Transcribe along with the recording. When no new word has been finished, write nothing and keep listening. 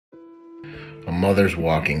A mother's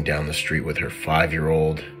walking down the street with her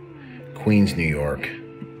 5-year-old, Queens, New York.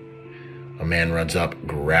 A man runs up,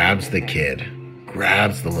 grabs the kid,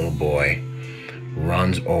 grabs the little boy,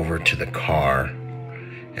 runs over to the car,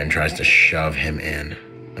 and tries to shove him in.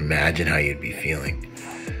 Imagine how you'd be feeling.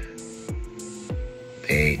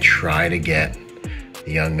 They try to get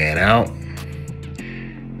the young man out,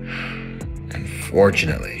 and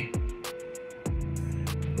fortunately,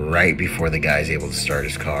 right before the guy's able to start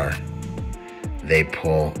his car, they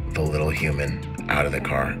pull the little human out of the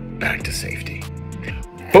car back to safety.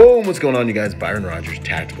 Boom! What's going on, you guys? Byron Rodgers,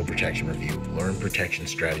 Tactical Protection Review. Learn protection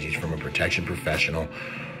strategies from a protection professional.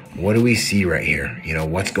 What do we see right here? You know,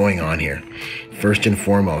 what's going on here? First and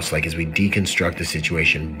foremost, like as we deconstruct the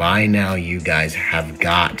situation, by now you guys have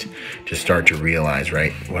got to start to realize,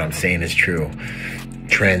 right? What I'm saying is true.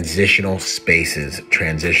 Transitional spaces,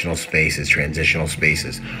 transitional spaces, transitional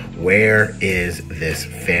spaces. Where is this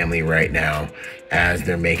family right now as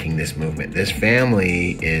they're making this movement? This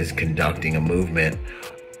family is conducting a movement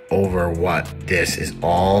over what? This is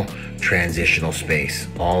all transitional space.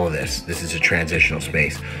 All of this is a transitional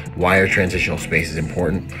space. Why are transitional spaces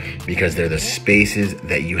important? Because they're the spaces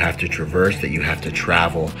that you have to traverse, that you have to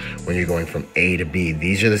travel when you're going from A to B.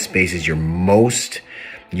 These are the spaces you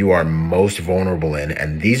are most vulnerable in,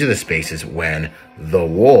 and these are the spaces when the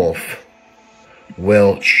wolf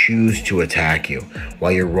will choose to attack you.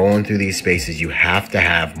 While you're rolling through these spaces, you have to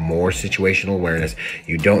have more situational awareness.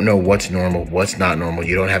 You don't know what's normal, what's not normal.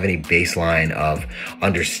 You don't have any baseline of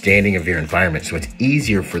understanding of your environment. So it's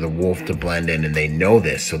easier for the wolf to blend in, and they know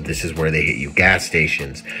this. So this is where they hit you. Gas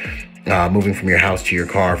stations, moving from your house to your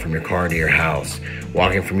car, from your car to your house,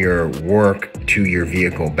 walking from your work to your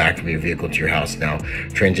vehicle, back from your vehicle to your house. Now,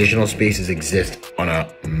 transitional spaces exist on a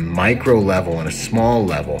micro level, on a small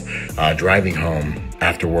level, driving home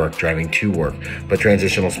after work, driving to work. But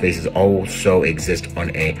transitional spaces also exist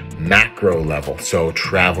on a macro level. So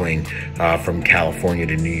traveling from California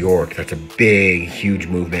to New York, that's a big, huge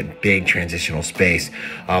movement, big transitional space.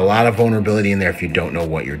 A lot of vulnerability in there if you don't know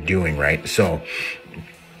what you're doing, right? So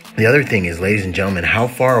the other thing is, ladies and gentlemen, how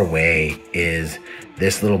far away is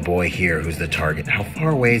this little boy here who's the target? How far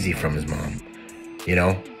away is he from his mom? You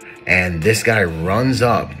know? And this guy runs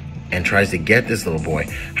up and tries to get this little boy.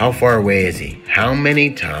 How far away is he? How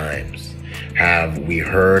many times have we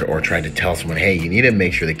heard or tried to tell someone, hey, you need to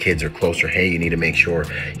make sure the kids are closer. Hey, you need to make sure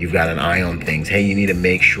you've got an eye on things. Hey, you need to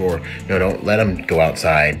make sure, you know, don't let them go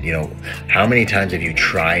outside. You know, how many times have you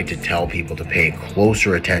tried to tell people to pay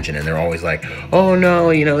closer attention, and they're always like, oh no,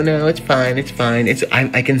 you know, no, it's fine, it's fine.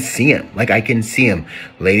 I can see him. Like, I can see him.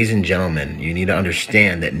 Ladies and gentlemen, you need to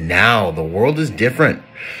understand that now the world is different.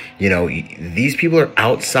 You know, these people are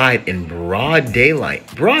outside in broad daylight,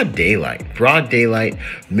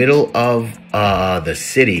 middle of the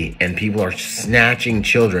city, and people are snatching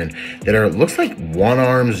children that are, looks like one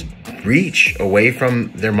arm's reach away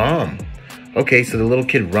from their mom. Okay, so the little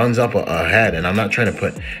kid runs up ahead, and I'm not trying to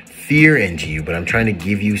put fear into you, but I'm trying to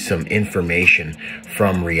give you some information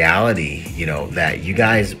from reality, you know, that you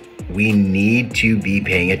guys, we need to be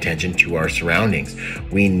paying attention to our surroundings.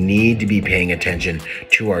 We need to be paying attention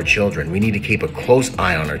to our children. We need to keep a close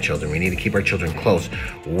eye on our children. We need to keep our children close.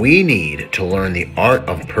 We need to learn the art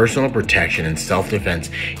of personal protection and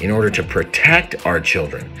self-defense in order to protect our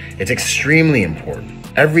children. It's extremely important.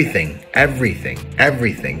 Everything,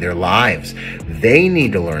 their lives. They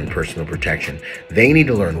need to learn personal protection. They need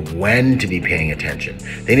to learn when to be paying attention.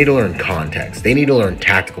 They need to learn context. They need to learn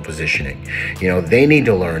tactical positioning. You know, they need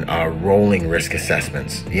to learn rolling risk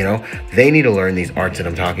assessments. You know, they need to learn these arts that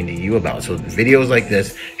I'm talking to you about. So videos like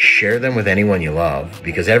this, share them with anyone you love,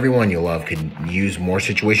 because everyone you love could use more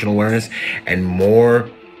situational awareness and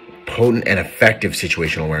more potent and effective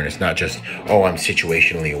situational awareness, not just, oh, I'm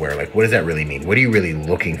situationally aware. Like, what does that really mean? What are you really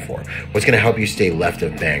looking for? What's going to help you stay left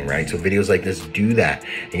of bang, right? So videos like this do that.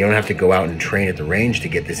 And you don't have to go out and train at the range to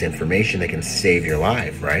get this information that can save your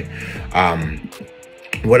life, right?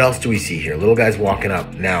 What else do we see here? Little guy's walking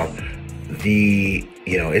up. Now,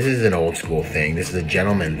 you know, this is an old school thing. This is a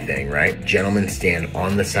gentleman thing, right? Gentlemen stand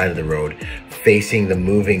on the side of the road facing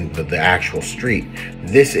the actual street.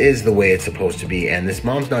 This is the way it's supposed to be. And this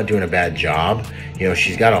mom's not doing a bad job. You know,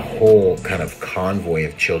 she's got a whole kind of convoy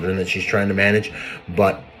of children that she's trying to manage.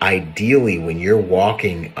 But ideally, when you're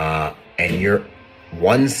walking and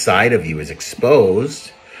one side of you is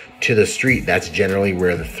exposed to the street, that's generally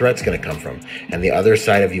where the threat's going to come from. And the other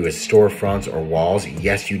side of you is storefronts or walls.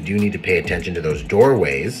 Yes, you do need to pay attention to those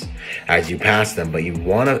doorways as you pass them, but you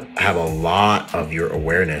want to have a lot of your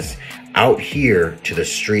awareness out here to the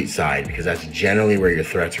street side, because that's generally where your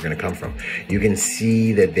threats are going to come from. You can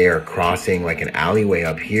see that they're crossing like an alleyway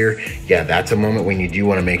up here. Yeah, that's a moment when you do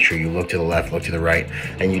want to make sure you look to the left, look to the right,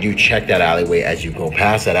 and you do check that alleyway as you go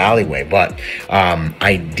past that alleyway. But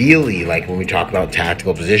ideally, like when we talk about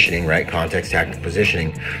tactical positioning, right, context tactical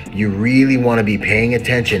positioning, you really want to be paying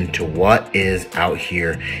attention to what is out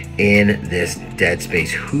here in this dead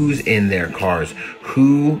space. Who's in their cars?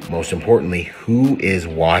 Who, most importantly, who is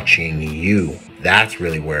watching you? That's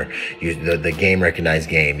really where the game recognized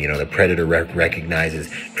game. You know, the predator recognizes,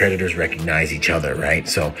 predators recognize each other, right?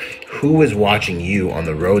 So who is watching you on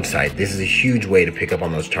the roadside? This is a huge way to pick up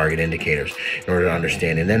on those target indicators in order to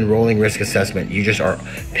understand. And then rolling risk assessment, you just are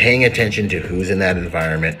paying attention to who's in that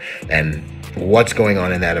environment and what's going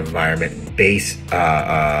on in that environment,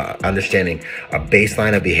 understanding a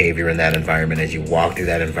baseline of behavior in that environment as you walk through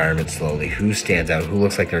that environment slowly. Who stands out? Who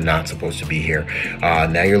looks like they're not supposed to be here?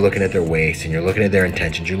 Now you're looking at their waist and you're looking at their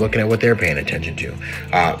intentions. You're looking at what they're paying attention to.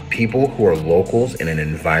 People who are locals in an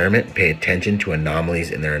environment pay attention to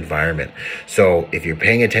anomalies in their environment. So if you're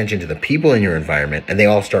paying attention to the people in your environment and they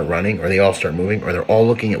all start running or they all start moving or they're all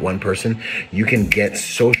looking at one person, you can get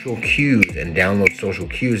social cues and download social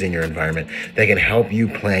cues in your environment that can help you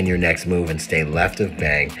plan your next move and stay left of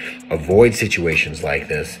bang, avoid situations like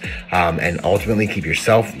this, and ultimately keep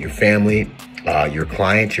yourself, your family, your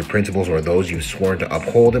clients, your principals, or those you've sworn to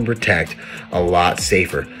uphold and protect a lot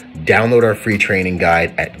safer. Download our free training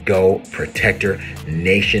guide at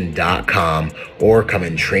goprotectornation.com or come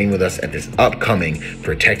and train with us at this upcoming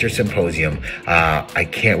Protector Symposium. I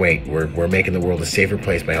can't wait. We're making the world a safer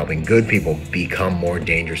place by helping good people become more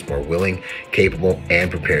dangerous, more willing, capable,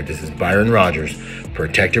 and prepared. This is Byron Rodgers,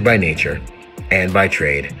 protector by nature and by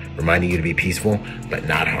trade, reminding you to be peaceful but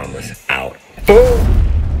not harmless. Out. Boom!